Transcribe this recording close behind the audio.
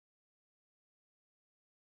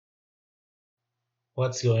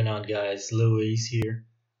What's going on, guys? Luis here.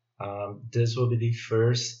 This will be the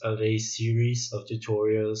first of a series of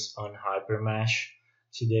tutorials on HyperMesh.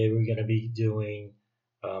 Today we're going to be doing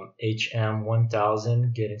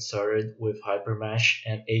HM-1000, getting started with HyperMesh,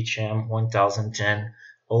 and HM-1010,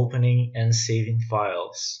 opening and saving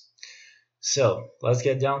files. So let's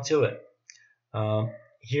get down to it.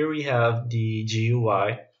 Here we have the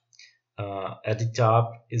GUI. At the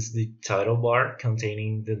top is the title bar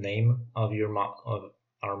containing the name of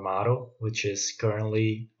our model, which is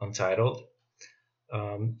currently untitled.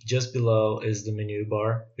 Just below is the menu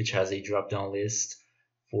bar, which has a drop-down list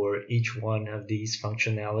for each one of these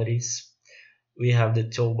functionalities. We have the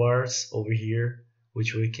toolbars over here,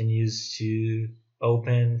 which we can use to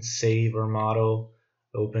open, save our model,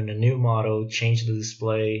 open a new model, change the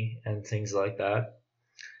display, and things like that.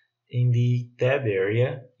 In the tab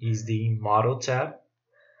area is the model tab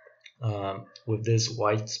with this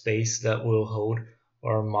white space that will hold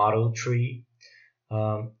our model tree.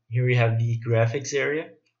 Here we have the graphics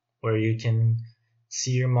area where you can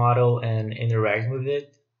see your model and interact with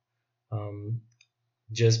it.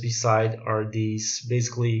 Just beside are these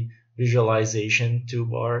basically visualization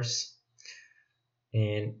toolbars.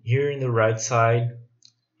 And here in the right side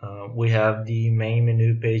we have the main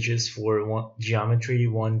menu pages for geometry,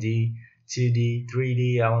 1D, 2D,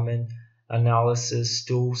 3D element analysis,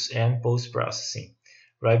 tools, and post-processing.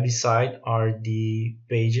 Right beside are the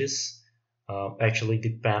pages, actually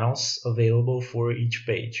the panels available for each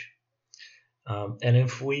page. And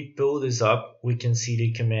if we pull this up, we can see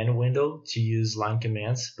the command window to use line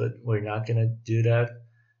commands, but we're not going to do that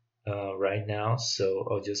right now, so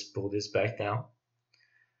I'll just pull this back down.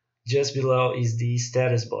 Just below is the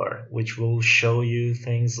status bar, which will show you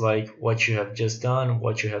things like what you have just done,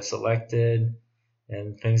 what you have selected,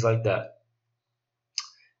 and things like that.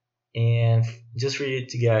 And just for you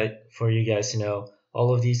guys to know,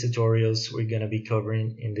 all of these tutorials we're going to be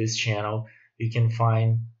covering in this channel, you can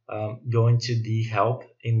find going to the help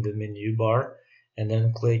in the menu bar and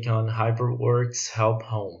then click on HyperWorks Help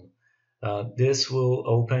Home. This will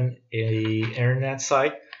open a internet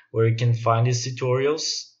site where you can find these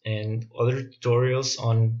tutorials and other tutorials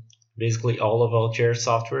on basically all of Altair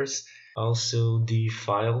softwares. Also, the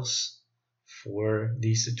files for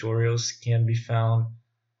these tutorials can be found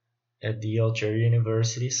at the Altair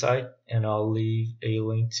University site, and I'll leave a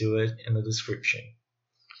link to it in the description.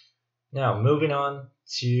 Now, moving on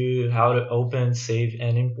to how to open, save,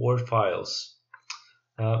 and import files.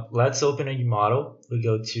 Let's open a model. We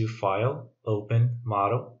go to File, Open,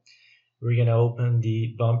 Model. We're going to open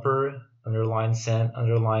the bumper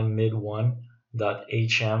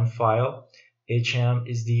 _send_mid1.hm file. HM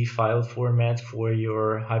is the file format for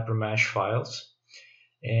your HyperMesh files.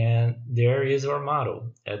 And there is our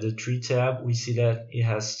model. At the tree tab, we see that it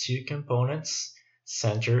has two components,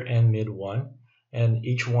 center and mid1, and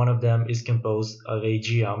each one of them is composed of a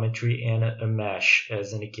geometry and a mesh,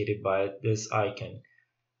 as indicated by this icon.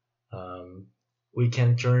 We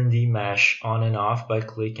can turn the mesh on and off by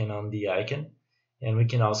clicking on the icon, and we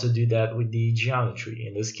can also do that with the geometry.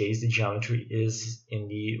 In this case, the geometry is in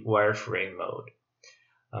the wireframe mode.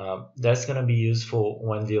 That's going to be useful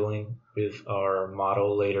when dealing with our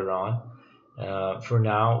model later on. For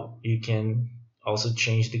now, you can also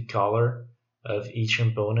change the color of each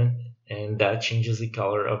component, and that changes the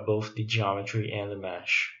color of both the geometry and the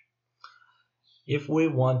mesh. If we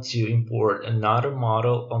want to import another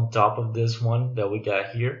model on top of this one that we got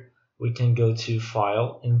here, we can go to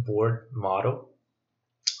File, Import Model.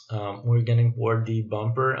 We're going to import the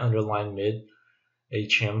bumper _mid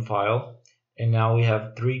HM file, and now we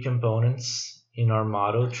have three components in our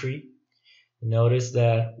model tree. Notice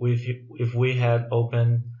that if we had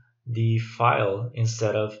opened the file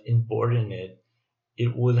instead of importing it,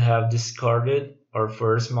 it would have discarded our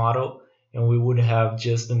first model and we would have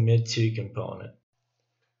just the mid2 component.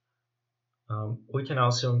 We can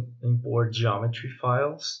also import geometry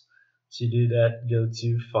files. To do that, go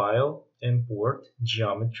to File, Import,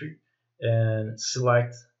 Geometry, and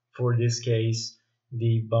select, for this case,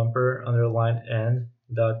 the bumper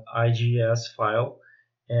 _end.igs file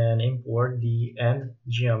and import the end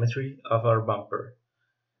geometry of our bumper.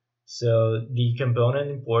 So the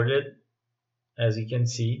component imported, as you can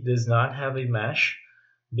see, does not have a mesh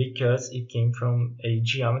because it came from a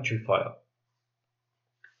geometry file.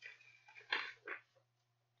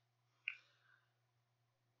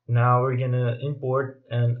 Now we're going to import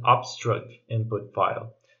an obstruct input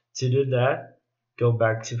file. To do that, go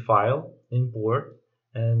back to File, Import,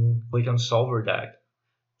 and click on Solver DAG.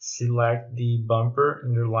 Select the bumper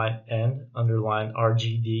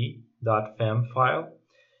 _end_rgd.fem file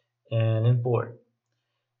and import.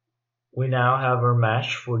 We now have our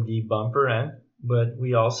mesh for the bumper end, but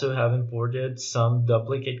we also have imported some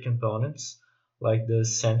duplicate components like the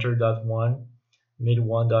center.1,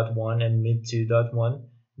 mid1.1, and mid2.1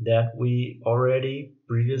 that we already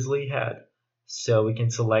previously had. So we can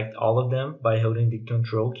select all of them by holding the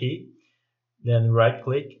Control key, then right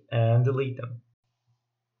click and delete them.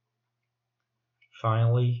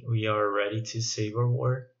 Finally, we are ready to save our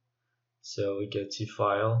work. So we go to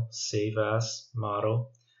File, Save As,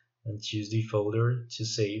 Model, and choose the folder to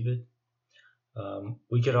save it.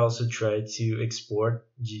 We could also try to export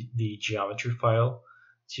the geometry file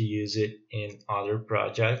to use it in other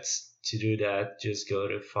projects. To do that, just go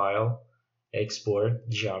to File, Export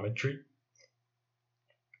Geometry.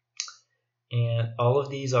 And all of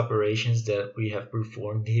these operations that we have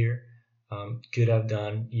performed here could have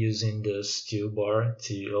done using this toolbar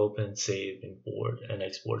to open, save, import, and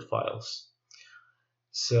export files.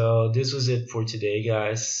 So this was it for today,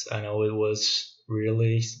 guys. I know it was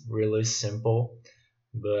really simple,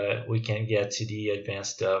 but we can't get to the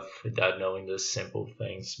advanced stuff without knowing the simple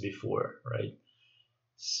things before, right?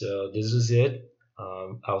 So this was it.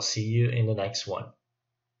 I'll see you in the next one.